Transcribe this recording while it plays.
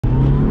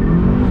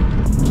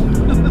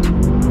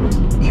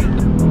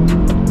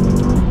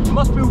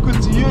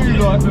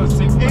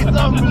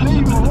That's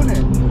unbelievable, wasn't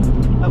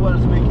it? That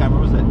wasn't a big camera,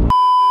 was it?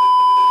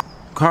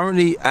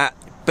 Currently at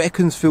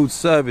Beaconsfield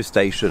service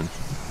station.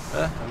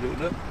 Have a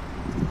little look.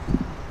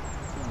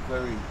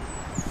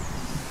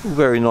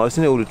 Very nice,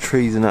 isn't it? All the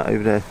trees and that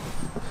over there.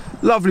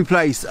 Lovely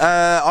place.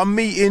 I'm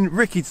meeting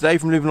Ricky today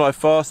from Living Life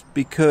Fast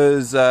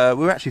because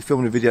we're actually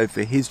filming a video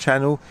for his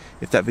channel.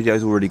 If that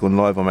video's already gone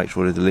live, I'll make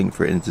sure there's a link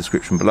for it in the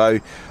description below.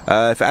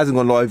 If it hasn't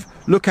gone live,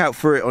 look out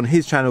for it on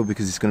his channel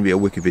because it's going to be a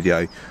wicked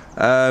video.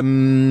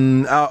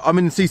 I'm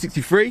in the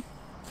C63.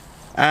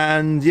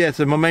 And yeah,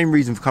 so my main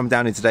reason for coming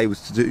down here today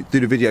was to do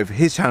the video for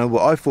his channel,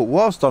 but I thought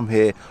whilst I'm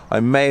here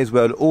I may as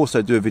well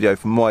also do a video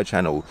for my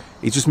channel.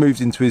 He's just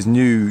moved into his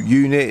new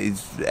unit,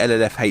 his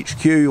LLF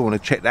HQ. I want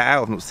to check that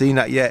out, I've not seen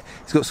that yet.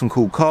 He's got some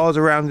cool cars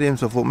around him,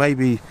 so I thought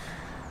maybe,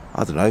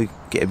 I don't know,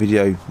 get a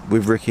video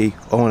with Ricky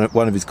on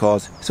one of his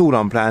cars. It's all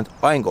unplanned,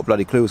 I ain't got a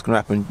bloody clue what's going to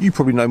happen. You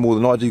probably know more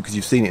than I do because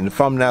you've seen it in the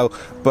thumbnail,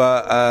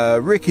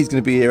 but Ricky's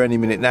going to be here any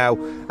minute now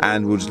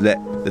and we'll just let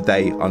the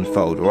day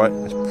unfold, alright?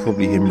 That's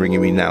probably him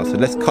ringing me now, so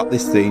let's cut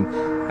this scene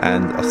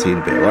and I'll see you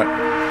in a bit,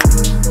 alright?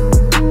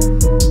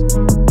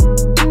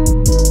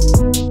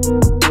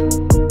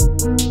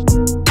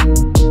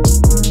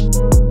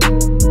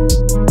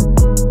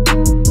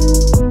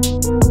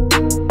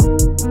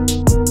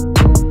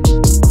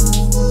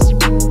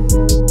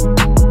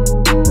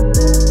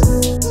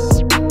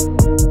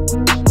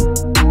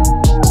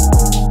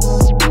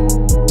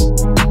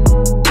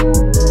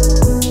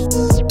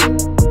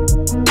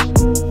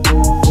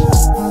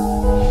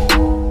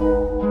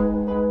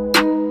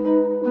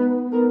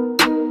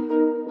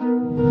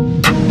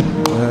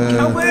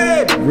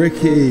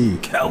 Ricky!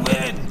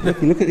 Kelvin!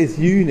 Ricky, look at this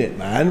unit,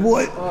 man.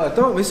 What? Oh,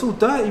 don't. It's all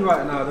dirty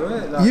right now, though,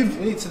 isn't it? Like, you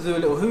need to do a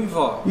little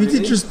hoover. You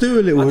did just do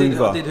a little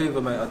hoover. I did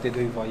hoover, mate. I did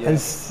hoover, yeah.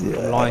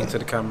 I'm lying to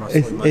the camera.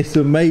 Sorry, mate. It's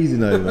amazing,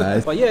 though,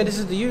 man. But yeah, this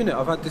is the unit.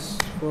 I've had this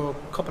for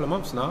a couple of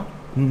months now.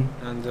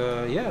 And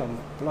yeah, I'm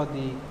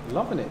bloody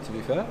loving it, to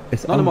be fair.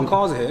 None of my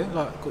cars are here.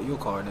 Like, got your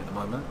car in it at the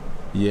moment.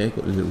 Yeah,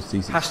 got the little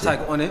C6.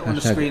 Hashtag on it, on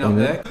the screen up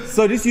there.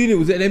 So this unit,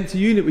 was it an empty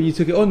unit when you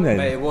took it on then?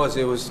 Mate,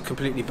 it was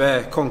completely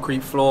bare,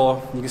 concrete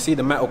floor. You can see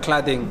the metal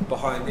cladding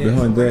behind it.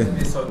 Behind there.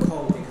 It's so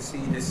cold, you can see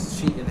this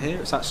sheet in here.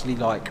 It's actually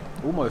like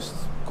almost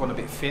gone a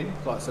bit thin.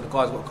 Like, so the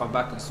guys got to come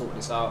back and sort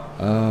this out.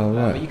 Oh,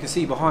 right. But you can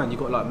see behind,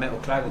 you've got like metal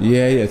cladding.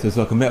 Yeah, yeah, so it's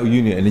like a metal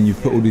unit and then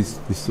you've put all this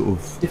sort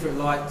of... different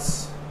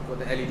lights, you've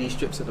got the LED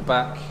strips at the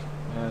back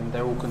and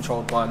they're all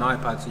controlled by an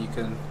iPad so you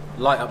can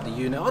light up the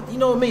unit. You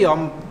know me,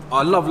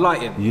 I love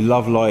lighting. You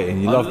love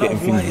lighting, you love getting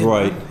things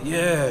right. Man.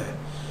 Yeah.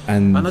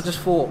 And I just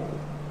thought,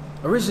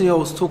 originally I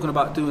was talking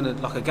about doing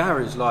like a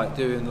garage, like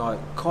doing like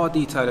car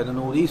detailing and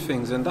all these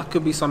things, and that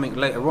could be something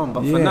later on,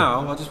 but for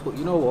now, I just thought,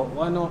 you know what,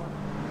 why not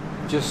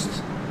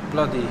just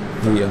bloody...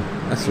 Yeah,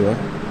 that's all right.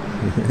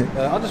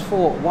 I just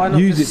thought, why not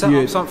just set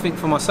up something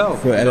for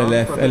myself? For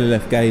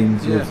LLF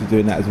games, you're obviously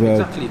doing that as well.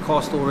 Exactly,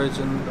 car storage,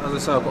 and as I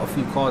say, I've got a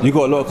few cars. You've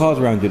got a lot of cars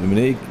around you at the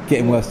minute, you're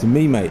getting worse than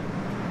me, mate.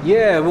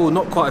 Yeah, well,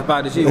 not quite as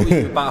bad as you.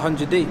 We're about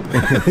 100 deep.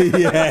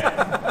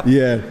 Yeah,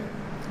 yeah.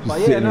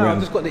 But yeah, no, I've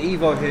just got the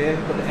Evo here,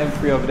 got the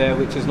M3 over there,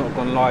 which has not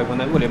gone live.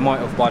 Well, it might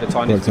have by the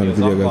time this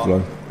video goes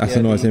live. That's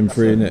a nice M3,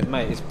 isn't it?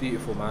 Mate, it's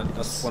beautiful, man.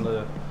 That's one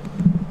of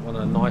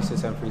the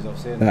nicest M3s I've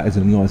seen. That is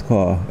a nice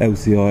car.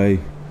 LCI,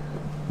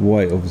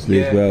 white,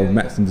 obviously, as well.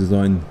 Maxim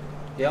design.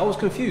 Yeah, I was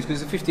confused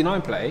because it's a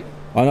 59 plate.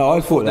 I know,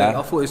 I thought that.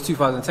 I thought it was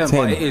 2010,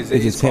 but it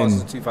is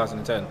classed as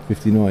 2010.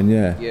 59,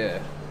 yeah. Yeah.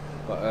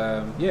 But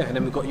yeah, and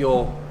then we've got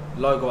your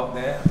logo up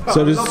there.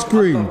 So the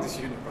screen,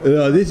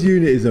 this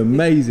unit is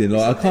amazing.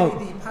 Like, I can't.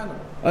 LED panel.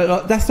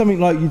 Like, that's something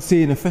like you'd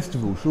see in a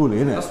festival, surely,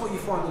 isn't it? That's what you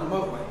find on the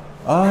motorway.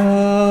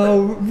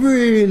 Oh,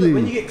 really?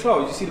 When you get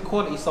close, you see the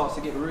quality starts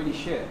to get really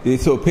shit.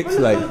 It's sort of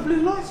pixelate. Those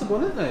blue lights are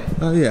gone, aren't they?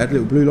 Oh yeah, had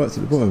little blue lights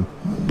at the bottom.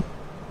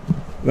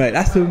 Mate,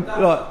 that's the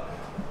like.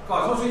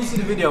 Guys, once you see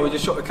the video, we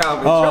just shot the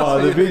camera.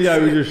 Oh, the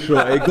video we just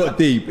shot. It got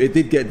deep. It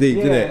did get deep,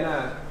 didn't it?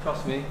 Yeah,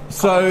 trust me.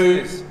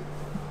 So.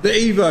 The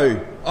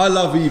Evo, I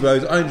love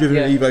Evos. I ain't driven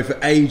an Evo for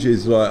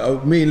ages.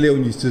 Like me and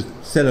Leon used to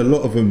sell a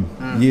lot of them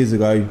years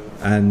ago,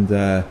 and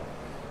yeah,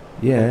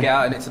 we'll get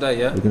out in it today.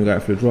 Yeah, we're gonna go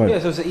out for a drive. Yeah,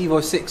 so it's an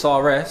Evo 6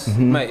 RS,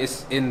 mate.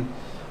 It's in.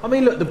 I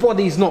mean, look, the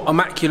body's not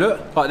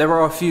immaculate. Like there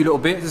are a few little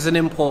bits. It's an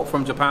import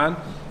from Japan.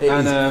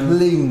 It's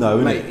clean though,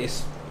 isn't mate,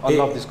 it? I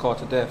love this car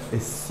to death.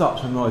 It's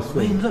such a nice thing.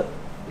 I mean, look,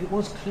 it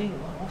was clean.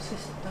 What's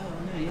this?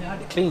 Yeah, I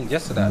had it cleaned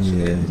yesterday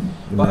actually. Yeah.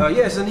 But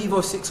yeah, it's an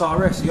Evo 6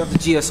 RS. You have the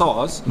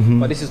GSRs,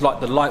 but this is like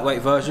the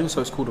lightweight version,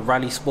 so it's called a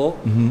Rally Sport.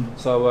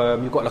 So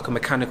you've got like a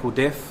mechanical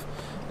diff.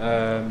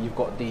 You've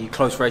got the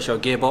close ratio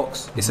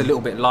gearbox. It's a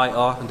little bit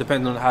lighter, and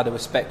depending on how they were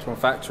spec'd from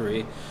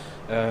factory,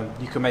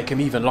 you can make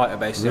them even lighter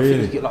basically. Really? I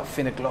think you get like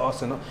thinner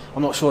glass, and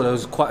I'm not sure. There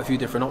was quite a few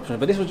different options,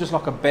 but this was just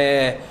like a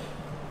bare.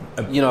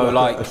 You know,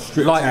 like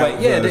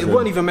lightweight. Yeah, they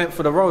weren't even meant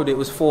for the road. It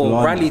was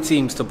for rally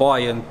teams to buy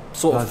and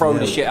sort of throw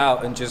the shit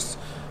out and just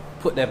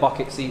put their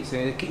bucket seats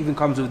in. It even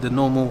comes with the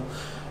normal,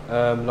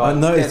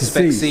 like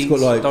spec seats. Got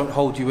like don't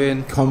hold you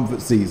in.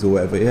 Comfort seats or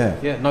whatever. Yeah.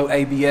 Yeah. No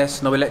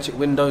ABS, no electric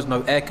windows,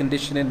 no air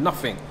conditioning,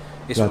 nothing.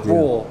 It's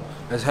raw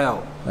as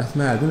hell. That's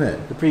mad, isn't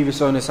it? The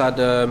previous owners had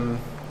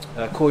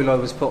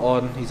coilovers put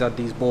on. He's had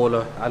these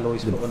baller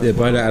alloys put on. Yeah,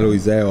 but the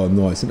alloys there are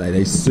nice, aren't they?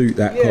 They suit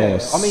that car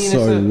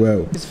so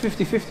well. It's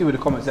 50-50 with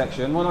the comment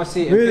section. When I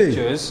see it in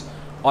pictures,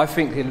 I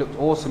think it looked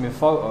awesome in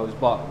photos,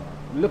 but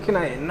looking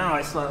at it now,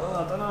 it's like,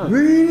 oh, I don't know.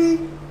 Really?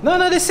 No,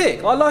 they're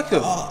sick. I like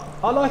them.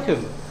 I like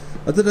them.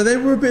 I don't know, they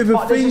were a bit of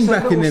a thing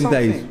back in them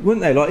days, weren't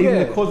they? Like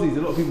even the Cosies,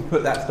 a lot of people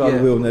put that style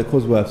of wheel on their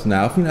Cosworths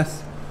now. I think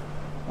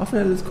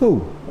that looks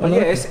cool.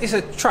 It's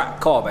a track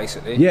car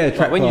basically. Yeah,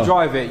 track when car. you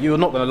drive it, you're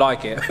not going to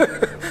like it.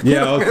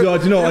 Yeah, I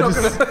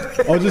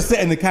was just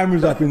setting the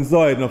cameras up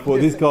inside and I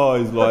thought this car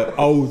is like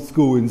old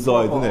school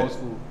inside, isn't it? Old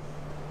school.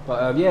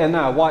 But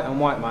white and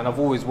white, man. I've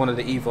always wanted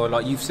the Evo.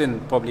 Like you've seen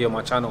probably on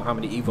my channel how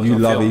many Evos you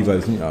I've love filmed.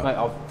 Evos, don't you? Mate,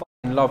 I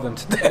fucking love them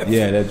to death.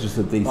 Yeah, they're just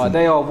a decent. Like,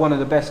 they are one of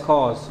the best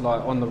cars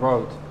like on the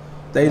road.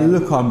 They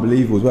look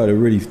unbelievable as well.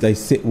 They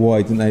sit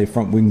wide, don't they? The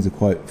front wings are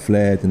quite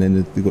flared, and then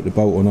they've got the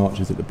bolt-on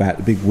arches at the back,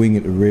 the big wing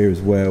at the rear as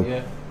well.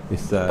 Yeah.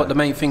 But the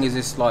main thing is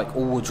it's like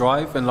all-wheel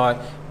drive, and like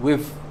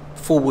with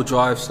four-wheel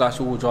drive /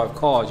 all-wheel drive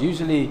cars,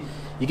 usually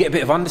you get a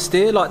bit of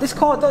understeer. Like this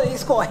car,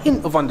 it's got a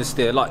hint of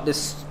understeer, like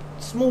this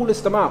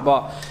smallest amount.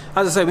 But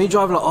as I say, when you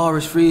drive like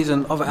RS3s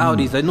and other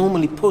Audis, they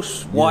normally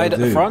push wide at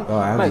the front.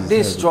 Mate,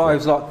 this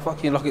drives like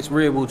fucking like it's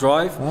rear-wheel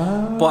drive,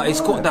 but it's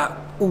got that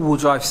all-wheel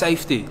drive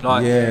safety.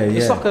 Like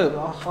it's like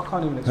I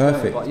can't even explain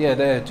it, but yeah,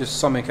 they're just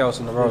something else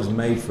on the road. It was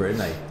made for it,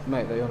 isn't they?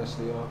 Mate, they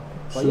honestly are.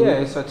 But yeah,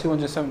 it's a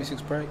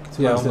 276 brake.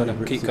 Yeah, I'm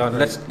gonna keep going.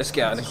 Let's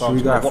get out of the car. Should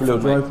we go out for a little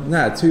drive?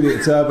 Nah,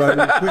 2-litre turbo.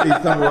 Quickly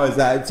summarise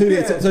that.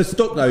 2-litre. So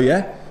stock though,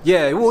 yeah?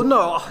 Yeah. Well,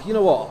 no. You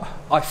know what?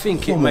 I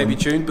think it may be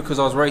tuned because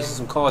I was racing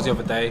some cars the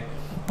other day.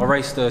 I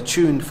raced a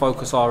tuned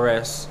Focus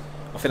RS.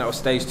 I think that was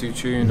stage 2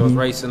 tuned. I was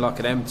racing like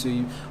an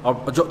M2. I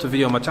dropped a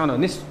video on my channel,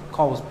 and this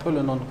car was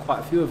pulling on quite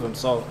a few of them.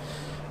 So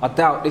I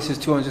doubt this is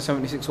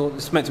 276 or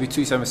it's meant to be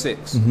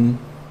 276.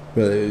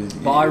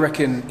 But I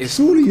reckon it's.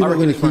 Surely you're not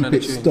going to keep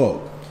it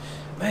stock.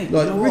 Mate,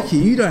 like you know Ricky,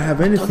 you don't have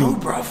anything. I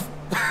don't know, bruv.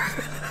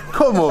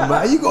 Come on,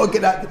 man, you got to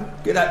get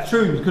that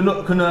tuned.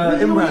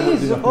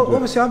 Imran?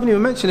 Obviously, I haven't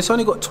even mentioned it's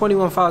only got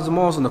 21,000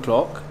 miles on the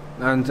clock,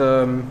 and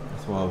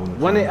that's why I want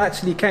when it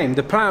actually came,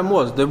 the plan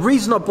was the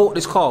reason I bought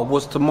this car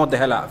was to mod the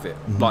hell out of it.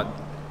 Like,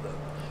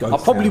 I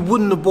probably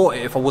wouldn't have bought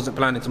it if I wasn't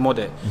planning to mod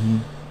it.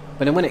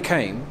 But then when it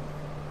came,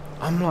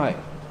 I'm like,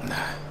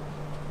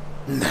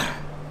 nah.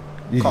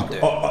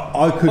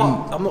 I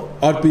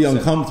couldn't. I'd be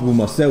uncomfortable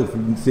myself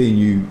seeing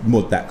you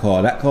mod that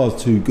car. That car's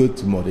too good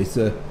to mod. It's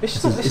a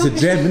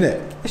gem, isn't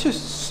it?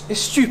 It's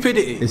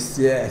stupidity. It's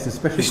a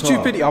special car. It's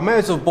stupidity. I may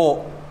as well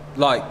bought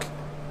like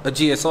a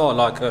GSR,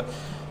 like a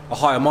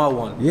higher mile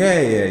one.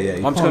 Yeah.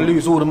 I'm just gonna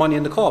lose all the money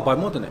in the car by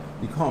modding it.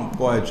 You can't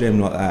buy a gem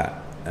like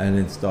that and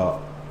then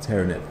start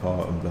tearing it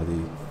apart and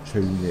bloody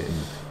tuning it.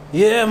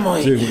 Yeah,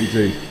 mate. Do what you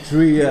do. Should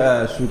we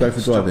go for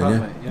driving?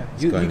 Yeah.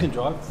 You can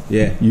drive.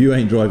 Yeah, you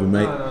ain't driving,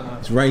 mate. No.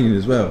 It's raining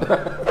as well.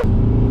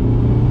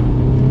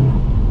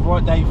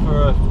 Right day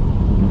for a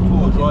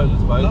drive, I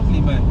suppose. Lovely,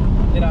 man.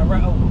 Did I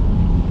rattle?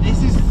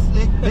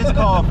 This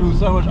car feels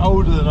so much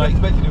older than I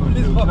expected it would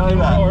feel. You know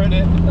that?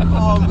 I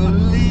can't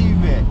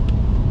believe it.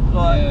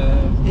 Like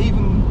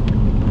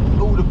even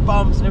all the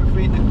bumps and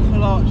everything, the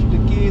clutch, the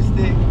gear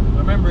stick.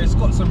 Remember, it's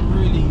got some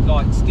really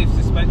like stiff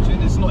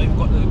suspension. It's not even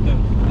got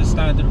the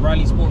standard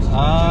rally sports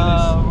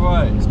suspension.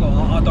 Right. It's got.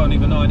 I don't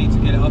even know. I need to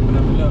get it up and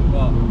have a look.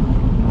 But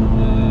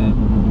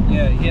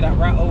yeah, you hear that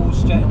rattle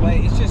straight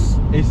away. It's just.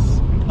 It's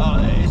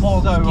so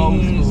old school.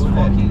 It's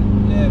raw,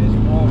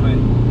 mate.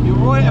 You're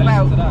right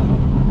about that.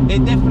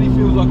 It definitely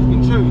feels like it's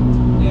been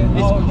tuned. Yeah.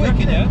 It's quick,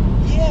 isn't it?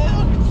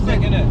 Yeah, 100%. Quick,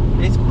 isn't it?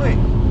 It's quick.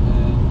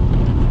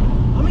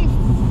 I mean,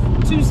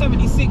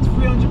 276,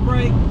 300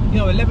 brake.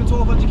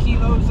 1100-1200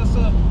 kilos. That's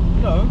a.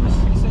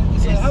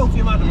 It's a healthy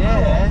amount of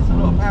power. Yeah, it's a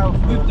lot of power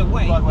for with the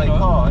weight, lightweight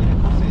car. Yeah,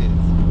 of course it is.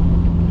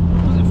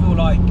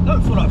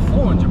 Don't feel like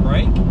 400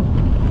 brake.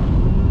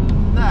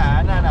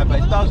 Nah, but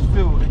it does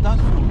feel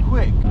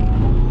quick.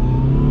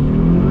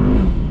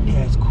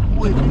 Yeah, it's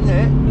quick, isn't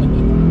it?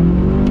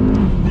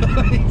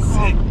 It's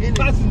sick.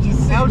 Passenger's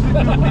sick. How does it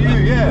feel for you?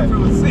 Yeah. It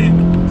feels sick.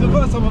 It's the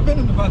first time I've been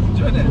in the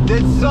passenger, isn't it?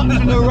 There's such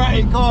an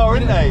erratic car,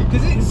 isn't it?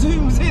 Because it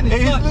zooms in.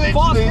 It's like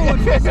fast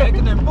forward for a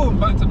second, then boom,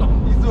 back to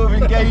normal. You sort of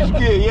engage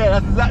gear. Yeah,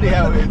 that's exactly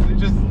how it is. It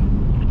just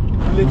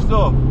lifts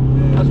off.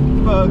 That's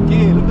third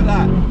gear. Look at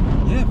that.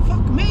 Yeah,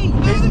 fuck me.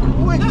 It's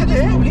quick, isn't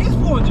it? Probably is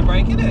 400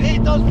 brake, isn't it?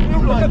 It does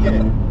feel like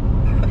it.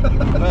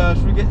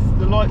 Should we get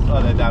the lights?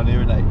 Oh, they're down here,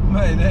 aren't they?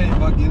 Mate, there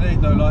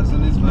ain't no lights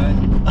on this, man.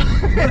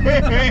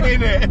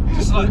 Ain't it?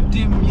 Just like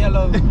dim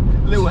yellow.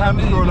 Little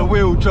hamster on a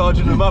wheel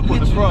charging them up on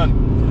the front.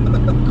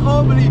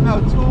 Can't believe how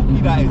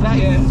talky that is. That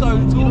is so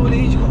talky. You know what it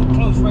is? You've got a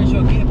close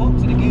ratio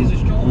gearbox and the gears are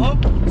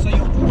shorter, so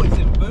you're always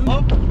in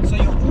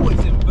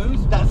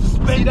boost. That's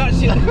See that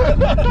shit?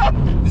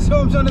 This is what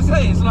I'm trying to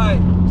say. It's like,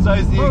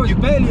 it's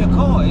barely a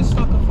car. It's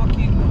like a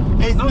fucking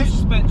no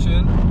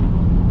suspension.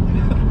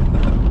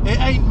 It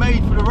ain't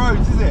made for the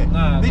roads, is it?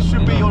 Nah, this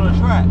should be on a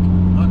track.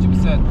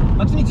 100%.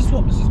 I just need to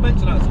swap the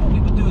suspension out. So what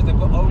people do is they've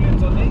got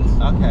O-rings on these.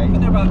 Okay.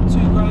 And they're about about 2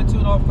 grand,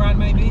 2.5 grand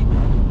maybe,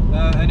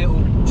 and it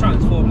will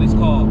transform this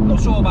car.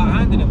 Not sure about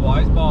handling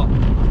wise, but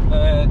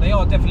they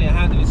are definitely a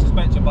handling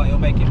suspension, but it'll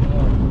make it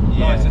more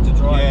nicer to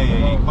drive.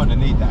 Yeah, you kind of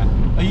need that.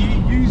 Are you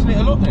using it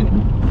a lot then?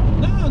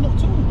 No, not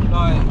at all.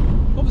 Like,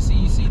 obviously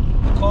you see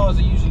the cars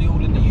are usually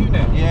all in the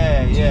unit.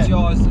 Yeah.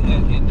 GTRs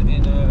in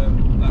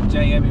like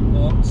JM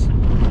imports.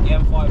 The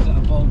M5's at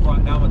a Volvo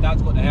right now. My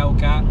dad's got the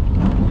Hellcat,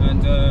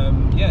 and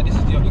yeah, this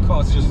is the only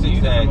car. It just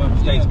sits there,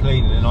 stays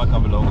clean, and then I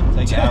come along and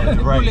take it out in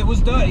the rain. Well, it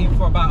was dirty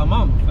for about a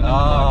month. And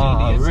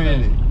then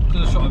really?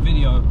 Because I shot a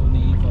video on the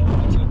Evo, I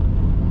wanted to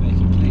make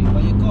it clean.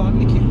 But yeah, go on,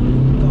 nick it.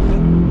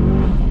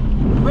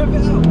 Rev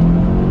it out.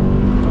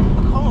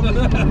 Do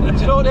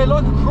you know what, they're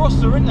like a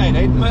crosser, aren't they?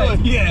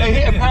 They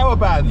hit a power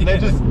band. They're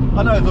just,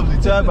 I know it's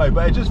obviously turbo,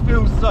 but it just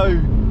feels so.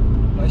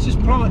 It's just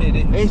planted.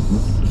 It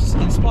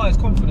inspires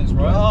confidence,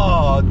 right?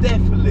 Oh,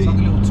 definitely. It's like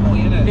a little toy,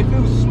 innit? It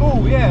feels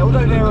small, yeah.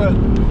 Although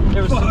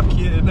they're fuck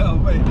yeah, no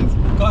mate.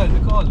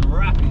 The car's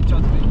rapid,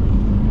 trust me.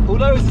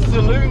 Although it's a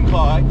saloon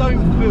car, it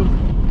don't feel.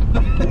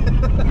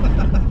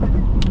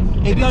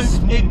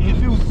 it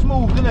feels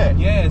small, doesn't it?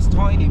 Yeah, it's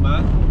tiny,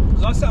 man.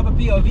 Because I set up a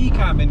POV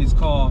cam in this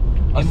car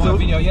in my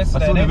video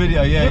yesterday. I saw the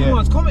video, yeah.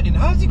 Everyone's commenting,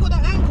 how's he got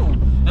that angle?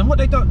 And what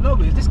they don't know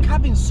is this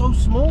cabin's so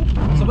small.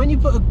 So when you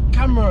put a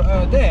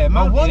camera there,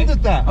 I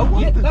wondered that.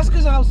 That's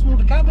because of how small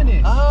the cabin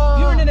is. If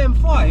you're in an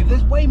M5,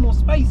 there's way more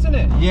space in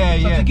it.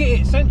 So to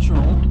get it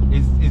central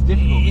is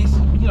difficult. It's,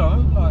 you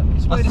know, like,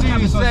 it's where this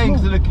cabin's so small. Saying,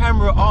 so the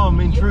camera arm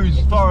intrudes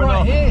far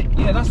enough. Here.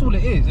 Yeah, that's all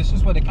it is. It's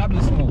just where the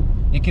cabin's small.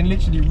 It can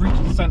literally reach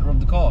the centre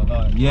of the car.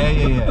 Like.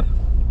 Yeah.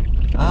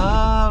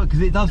 Because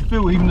it does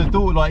feel, even the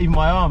door, like even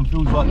my arm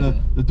feels like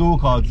the door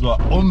card's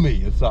like on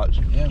me as such.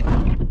 Yeah,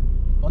 man.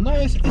 Well, no,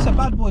 it's a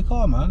bad boy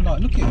car, man. Like,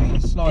 look at it.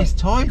 It's like it's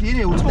tidy, isn't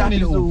it? All the tiny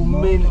dashes little all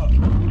mint.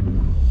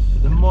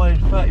 The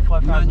mileage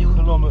 35,000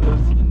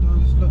 kilometres.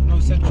 Windows, look, no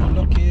central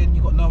locking.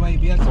 You got no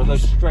ABS. So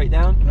those straight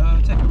down.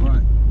 Take it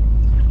right.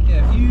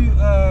 Yeah, if you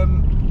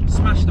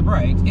smash the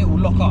brakes, it will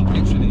lock up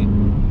literally.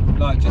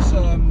 Like just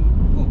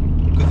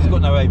because it's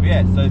got no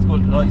ABS, so it's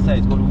got, like you say,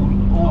 it's got all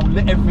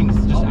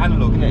everything's just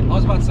analog, isn't it? I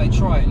was about to say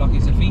try it like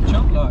it's a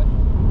feature. Like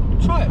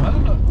try it,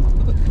 man. Look.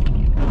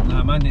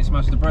 Nah, man didn't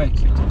smash the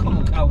brakes. Come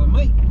on, Calvin,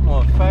 mate. Oh,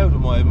 I failed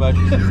on my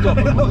emergency stop.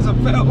 That was a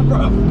fail,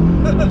 bro.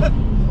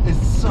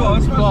 It's so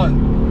fun.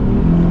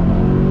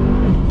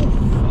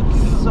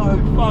 It's so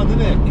fun,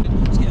 isn't it?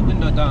 Let's get a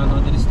window down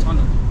under this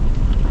tunnel.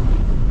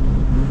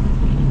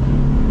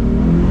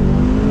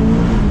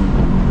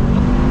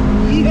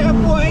 Yeah,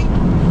 boy.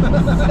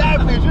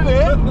 Savage, isn't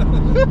it?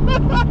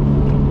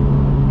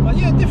 Like,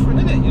 yeah, different,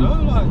 isn't it? You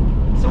know, like.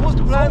 So what's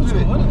the plan with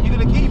it? You're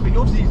gonna keep it? You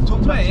obviously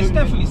talked about it. It's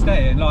definitely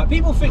staying. Like,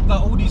 people think that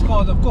all these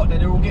cars I've got, that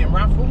they're all getting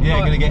raffled. Yeah,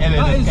 like, gonna get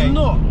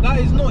LNSK. That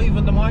is not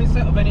even the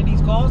mindset of any of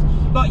these cars.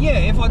 Like, yeah,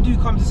 if I do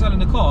come to selling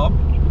the car,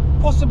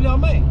 possibly I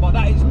may, but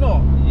that is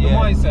not the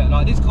mindset.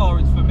 Like, this car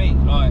is for me.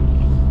 Like,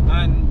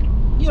 and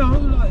you know,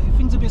 like,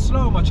 things have been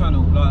slow on my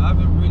channel. Like, I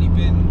haven't really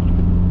been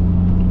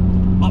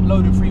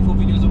uploading 3-4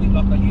 videos a week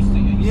like I used to.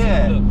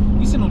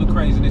 You've seen all the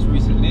craziness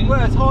recently.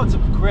 Well, it's hard to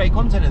create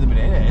content at the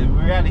minute, isn't it? In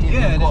reality,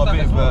 we've got a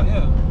bit of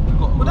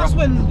well, that's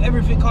when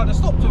everything kind of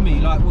stopped for me.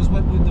 Like, was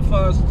with the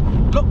first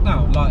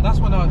lockdown. Like, that's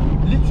when I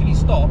literally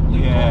stopped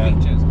doing car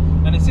features.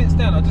 And then since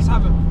then, I just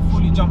haven't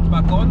fully jumped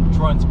back on.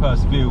 Trying to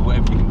persevere with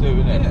whatever you can do,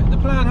 isn't it? Yeah, the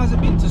plan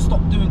hasn't been to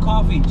stop doing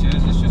car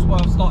features. It's just why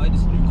I've started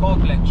this new car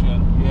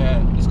collection.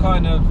 Yeah. It's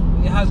kind of,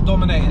 it has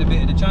dominated a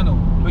bit of the channel.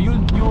 But your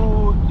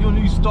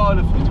new style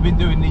of, you've been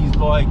doing these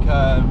like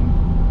the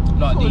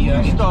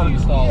interview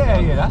style.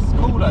 Yeah, that's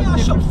cool. Though. Yeah, I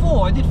shot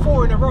 4. I did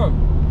 4 in a row.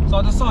 So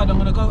I decided I'm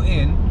gonna go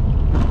in.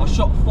 I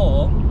shot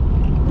 4,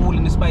 all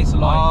in the space of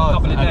like a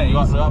couple of days.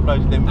 And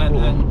uploaded them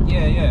before. And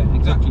yeah,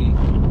 exactly.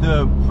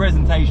 The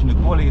presentation, the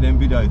quality of them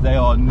videos, they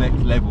are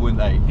next level, aren't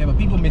they? Yeah, but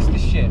people miss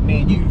this shit.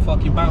 Me and you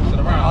fucking bouncing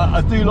around.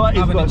 I do like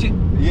having a chit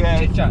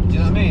chat. Do you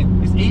know what I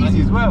mean? It's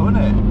easy as well,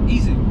 isn't it?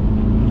 Easy.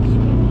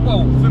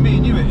 Well, for me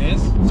and you it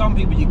is. Some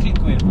people you click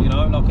with, you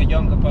know, like a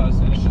younger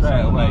person.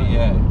 Straight away,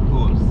 yeah, of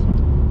course.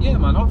 Yeah,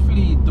 man.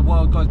 Hopefully the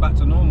world goes back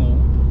to normal,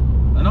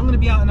 and I'm gonna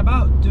be out and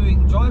about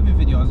doing driving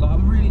videos. Like,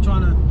 I'm really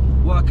trying to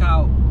work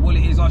out what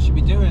it is I should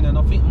be doing, and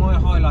I think my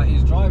highlight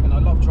is driving. I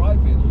love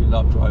driving. You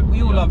love driving.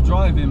 We all love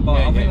driving, but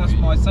I think that's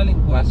my selling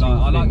point. Like,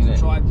 I like to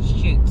drive the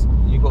shit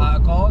out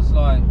of cars.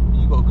 Like,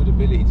 you've got a good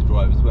ability to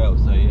drive as well,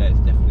 so yeah, it's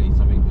definitely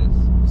something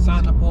that's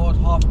Santa Pod,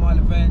 half-mile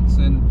events,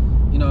 and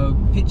you know,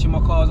 pitching my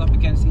cars up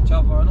against each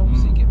other, and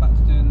obviously get back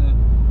to doing the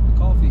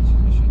car features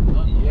and shit. You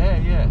know?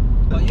 Yeah.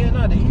 But yeah,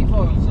 no, the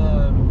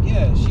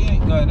Evo's, she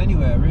ain't going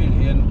anywhere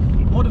really.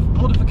 And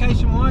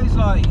modification wise,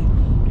 like,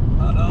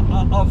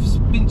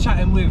 I've been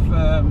chatting with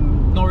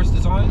Norris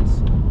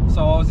Designs,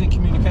 so I was in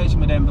communication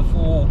with them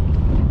before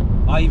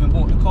I even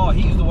bought the car.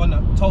 He was the one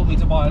that told me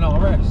to buy an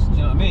RS. Do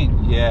you know what I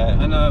mean?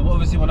 Yeah. And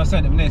obviously when I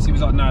sent him this, he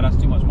was like, "No, that's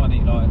too much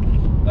money." Like,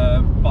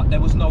 but there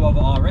was no other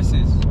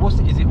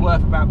RSs. Is it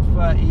worth about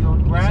 30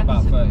 odd grand?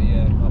 It's about 30.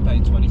 Yeah, I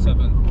paid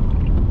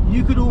 27.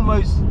 You could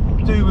almost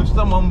do with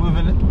someone with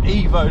an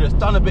Evo that's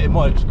done a bit of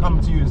mileage come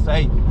to you and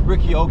say,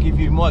 Ricky, I'll give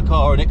you my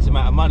car an X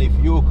amount of money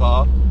for your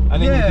car,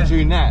 and then you can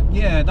tune that.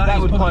 Yeah, that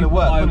would kind of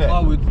work, wouldn't it? I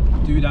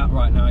would do that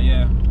right now,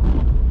 yeah.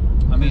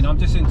 I mean, I'm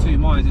just in two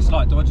minds. It's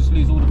like, do I just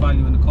lose all the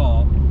value in the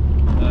car?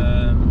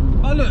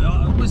 But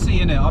look, we'll see,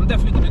 innit? I'm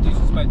definitely going to do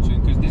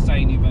suspension, because this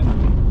ain't even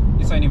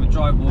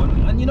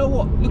drivable. And you know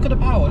what? Look at the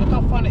power. Look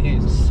how fun it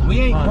is. So we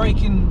ain't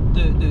breaking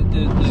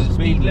the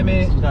speed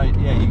limit.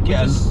 Yeah, you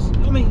get.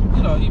 I mean,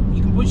 you know,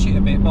 you can push it a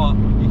bit, but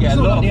you get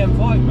it's not like the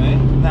M5,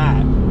 man. Nah.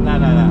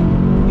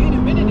 You ain't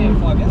even been in the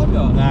M5 yet, have you?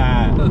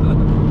 Nah.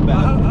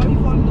 How are you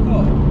finding the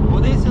car?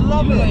 Well, it's a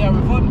lovely. You look like you're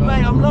having fun, man.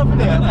 Mate, I'm loving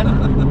it.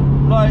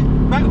 And like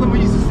back when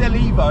we used to sell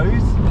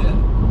Evos. Yeah.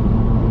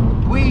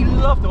 We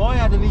loved them. I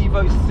had an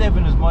Evo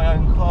 7 as my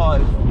own car.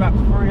 It was about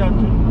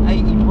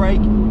 380 brake,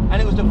 and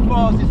it was the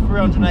fastest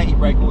 380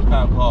 brake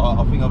horsepower car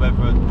I think I've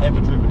ever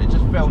driven. It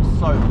just felt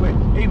so quick.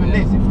 Even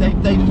this,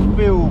 they just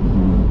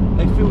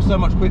feel so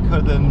much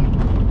quicker than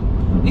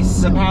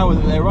the power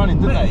that they're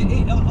running, don't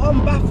they?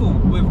 I'm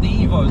baffled with the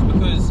Evos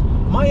because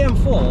my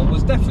M4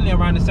 was definitely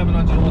around the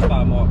 700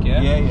 horsepower mark,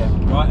 yeah?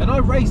 Yeah. Right, and I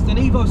raced an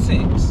Evo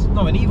 6,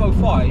 no, an Evo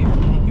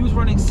 5. He was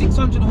running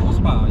 600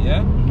 horsepower,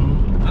 yeah?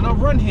 And I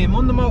run him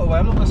on the motorway.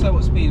 I'm not going to say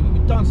what speed, but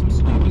we've done some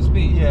stupid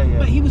speed. Yeah.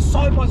 But he was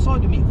side by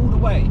side with me all the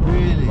way.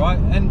 Really? Right?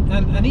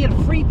 And he had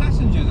 3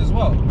 passengers as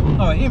well.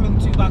 No, him and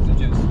 2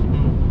 passengers.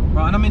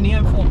 Right, and I'm in the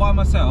M4 by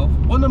myself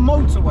on the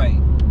motorway.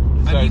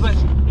 And so he went,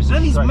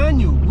 and he's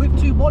manual with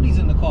 2 bodies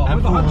in the car, and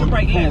with 100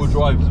 brake less. Four-wheel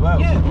drive as well.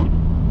 Yeah.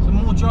 Some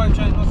more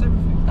drivetrain, lost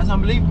everything. That's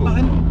unbelievable.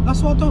 And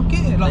that's what I don't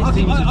get it. Like,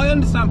 I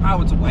understand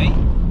power to weight.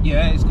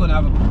 Yeah, it's got to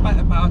have a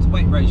better power to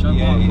weight ratio.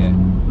 Yeah.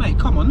 Mate,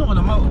 come on, not on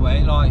a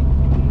motorway, like.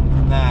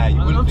 Nah, you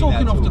wouldn't. I'm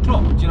talking off the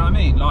clock. Do you know what I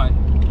mean? Like,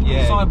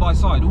 side by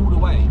side, all the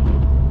way.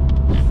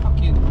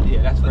 Fucking.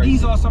 Yeah, that's. But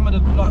these are some of the,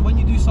 like, when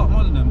you do start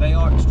modelling them, they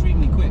are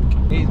extremely quick.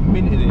 It's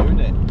minted here, isn't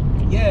it?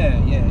 Yeah.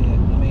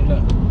 I mean,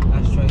 look,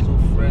 ashtrays all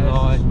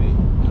fresh.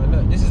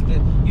 Look, this is the.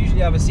 Usually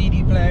you have a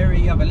CD player,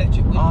 you have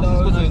electric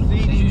windows, and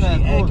there's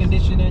usually air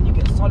conditioning. You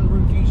get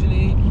sunroof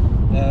usually.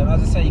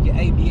 As I say, you get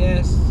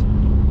ABS.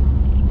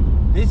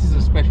 This is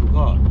a special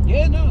car.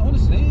 Yeah, no,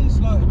 honestly, it's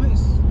like, mate,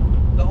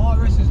 the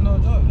RS is no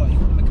joke. Like, you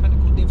got the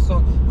mechanical diff. So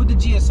with the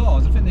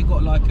GSRs, I think they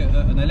got like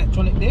an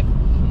electronic diff.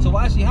 So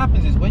what actually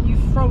happens is when you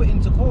throw it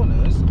into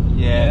corners,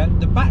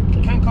 the back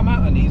can come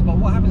out on these, but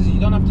what happens is you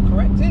don't have to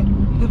correct it.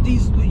 With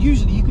these,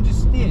 usually you can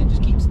just steer,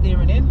 just keep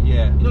steering in.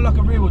 Yeah. You know, like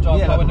a rear-wheel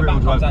drive car, when the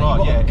back comes out,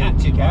 you've got to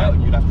catch it, right?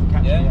 You'd have to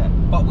catch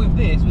it, But with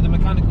this, with the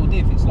mechanical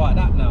diff, it's like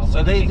that now.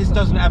 So this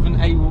doesn't have an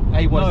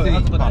AYC? No, it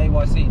hasn't got an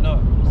AYC,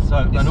 no. So,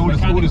 and all the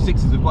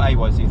 6s have got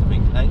AYCs, I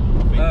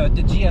think,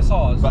 the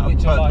GSRs,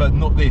 which are like, but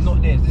not this.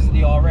 Not this. This is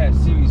the RS.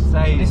 See what you're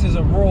saying? This is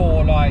a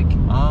raw, like, you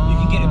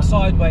can get them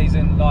sideways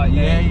and like.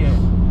 Yeah.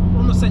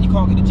 I'm not saying you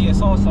can't get the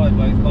GSR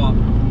sideways, but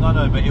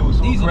no, but it will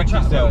sort of correct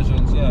track itself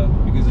versions,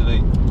 because of the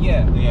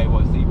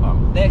AYC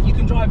pump. You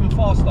can drive them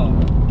faster.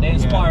 They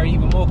inspire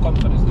even more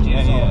confidence. The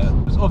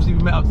GSRs. So obviously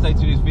we met up today to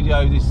this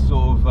video, this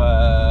sort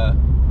of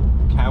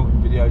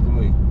Calvin video, didn't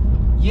we?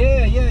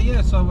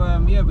 Yeah. So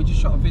we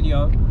just shot a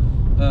video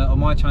on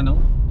my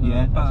channel.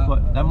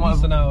 That might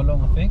have an hour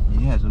long, I think.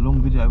 Yeah, it's a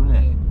long video, isn't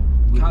it?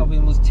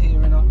 Calvin was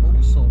tearing up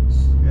all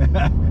sorts.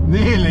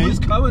 Nearly. What's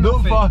going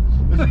on? Not far.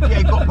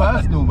 It got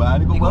personal,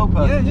 man. It got well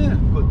personal. Yeah.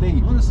 It got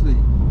deep. Honestly.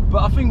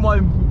 But I think my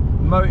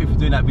motive for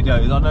doing that video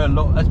is I know a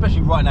lot,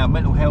 especially right now,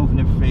 mental health and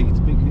everything. It's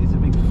a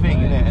big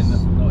thing, isn't it?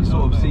 And you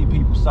sort of see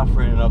people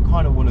suffering, and I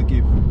kind of want to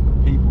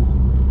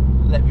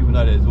let people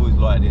know there's always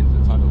light at the end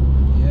of the tunnel.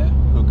 Yeah.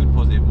 With a good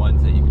positive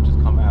mindset, you can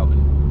just come out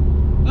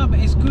and. No, but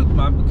it's good,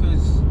 man,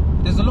 because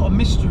there's a lot of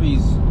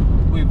mysteries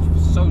with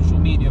social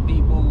media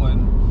people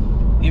and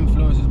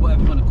influencers,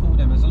 whatever you want to call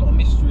them. There's a lot of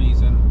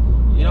mysteries, and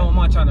you know, on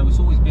my channel it's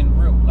always been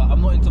real. Like,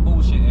 I'm not into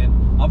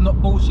bullshitting. I've not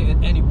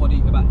bullshitted anybody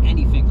about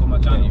anything on my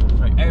channel.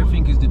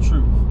 Everything is the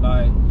truth.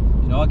 Like,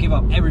 you know, I give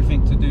up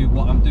everything to do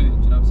what I'm doing.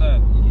 Do you know what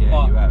I'm saying? Yeah,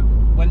 but you have.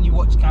 When you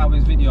watch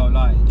Calvin's video,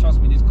 like,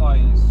 trust me, this guy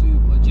is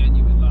super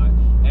genuine.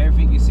 Like,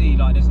 everything you see,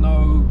 like, there's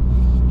no,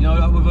 you know,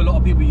 like with a lot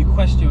of people you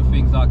question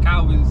things. Like,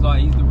 Calvin's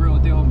like, he's the real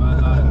deal,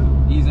 man.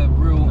 Like, he's a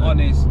real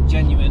honest,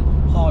 genuine,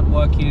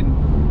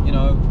 hard-working, you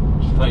know.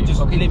 Like,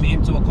 just limit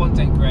him to a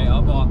content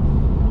creator, but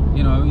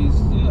you know, he's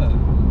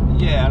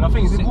yeah, and I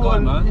think it's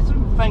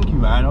important. Thank you,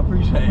 man. I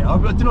appreciate it. I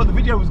don't know, the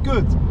video was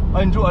good.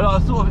 I enjoyed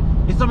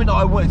it. It's something that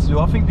I wanted to do.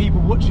 I think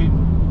people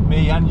watching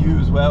me and you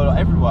as well, like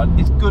everyone,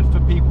 it's good for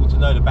people to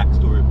know the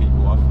backstory of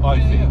people. I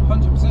think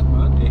 100%,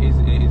 man. It is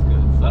good.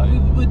 So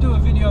we'll do a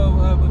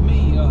video with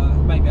me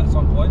maybe at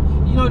some point.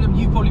 You know,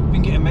 you've probably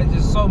been getting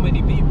messages. There's so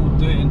many people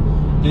doing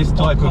this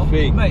type of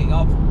thing, mate.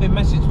 I've been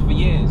messaged for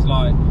years,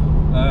 like.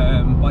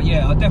 But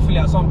yeah, I definitely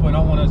at some point I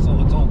want to sort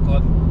of talk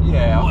on.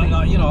 Yeah,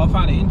 like, you know, I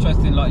found it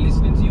interesting, like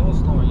listening to your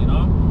story. You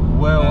know.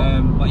 Well.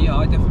 But yeah,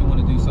 I definitely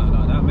want to do something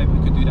like that. Maybe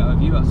we could do that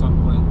with you at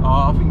some point.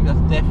 I think that's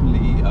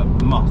definitely a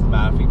must,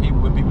 man. I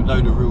think when people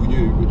know the real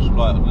you, which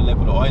like on the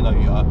level that I know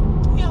you are.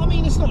 Yeah, I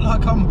mean, it's not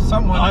like I'm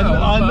someone else.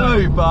 I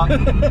know, but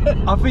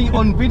I think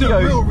on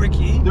videos, the real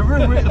Ricky,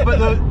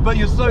 but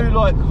you're so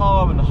like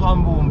calm and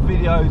humble on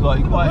videos.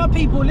 Like,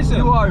 people listen.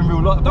 You are in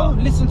real life.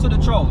 Don't listen to the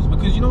trolls,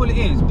 because you know what it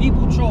is.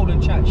 People troll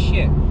and chat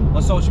shit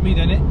on social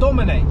media, and it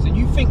dominates. And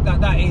you think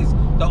that is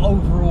the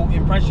overall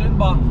impression,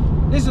 but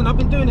listen, I've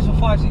been doing this for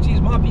 5-6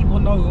 years. My people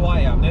know who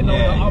I am. They know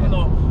that I'm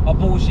not a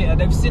bullshitter.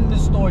 They've seen the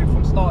story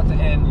from start to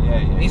end.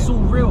 It's all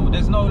real.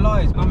 There's no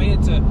lies. I'm here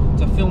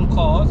to film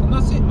cars, and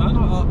that's it, man.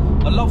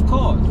 I love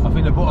cars. I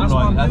think the bottom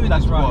line,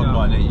 that's the bottom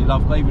line. You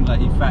love, even like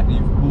the fact that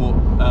you've bought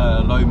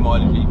low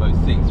mileage Evo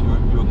 6.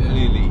 You're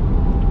clearly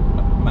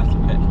a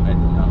massive petrol head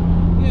now.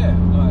 Yeah,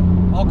 like,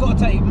 I've got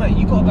to tell you, mate,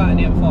 you got to go in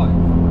the M5.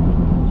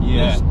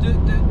 Yeah.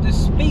 The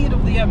speed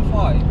of the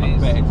M5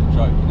 is... I bet it's a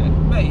joke, isn't it?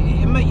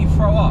 Mate, it make you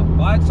throw up.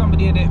 I had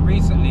somebody in it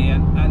recently,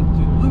 and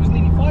we was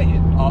nearly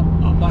fighting.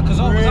 Like, because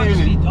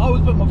really? I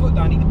was putting my foot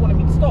down, he wanted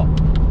me to stop.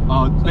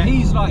 So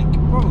he's like,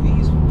 bro,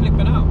 he's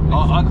flipping out.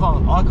 I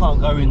can't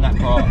go in that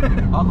car. I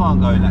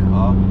can't go in that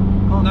car.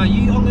 No,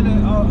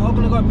 I'm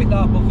gonna go pick that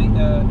up off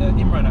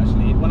Imran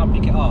actually. When I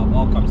pick it up,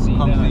 I'll come see you.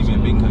 Come see me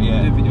at Bingo,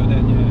 yeah. Do a video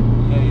then,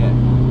 Yeah.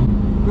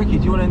 Ricky,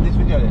 do you want to end this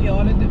video then? Yeah,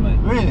 I'll end it, mate.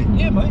 Really?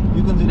 Yeah, mate.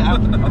 You can do that.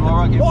 I'm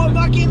alright. What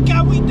fucking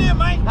can we do,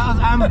 mate? That was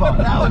Amber.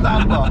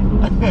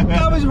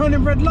 That was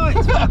running red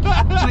lights.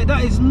 Mate,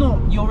 that is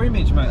not your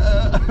image, mate.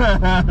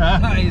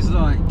 That is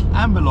like...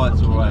 Amber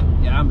lights alright.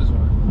 Yeah, Amber's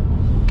alright.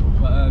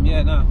 But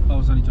yeah, no, I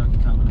was only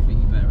joking, Cameron. I think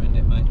you better end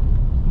it, mate.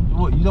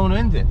 What, you don't want to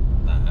end it?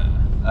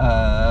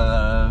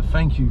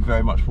 Thank you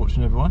very much for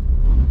watching, everyone.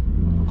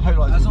 I hope you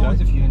liked this video. As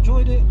always, if you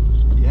enjoyed it,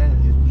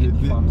 hit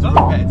the thumbs up.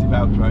 Repetitive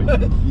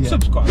outro.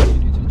 Subscribe to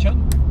the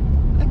channel.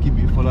 And give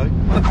me a follow.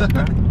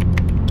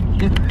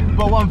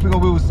 But one thing I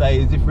will say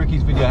is, if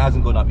Ricky's video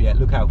hasn't gone up yet,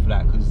 look out for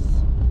that, because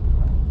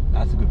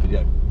that's a good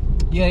video.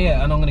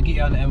 Yeah, and I'm going to get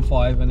you on the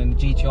M5, and then the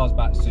GTR's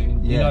back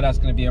soon. You know that's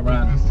going to be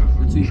around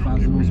the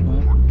 2,000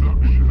 horsepower.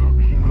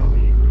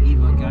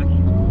 Evo gang.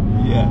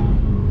 Yeah.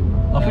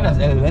 I think that's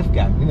LLF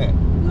gang, isn't it?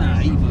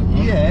 Nah,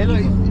 Evo. Yeah, look,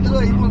 he wants to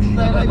say, he wants to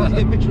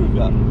get a picture of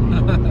that.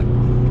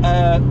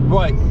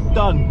 Right,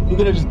 done. We're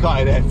going to just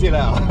cut it there. See you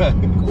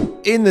later.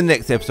 In the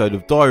next episode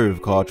of Diary of a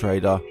Car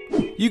Trader,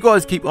 you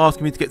guys keep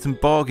asking me to get some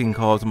bargain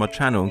cars on my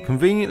channel, and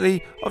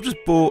conveniently, I've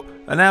just bought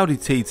an Audi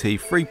TT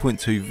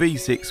 3.2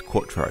 V6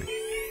 Quattro.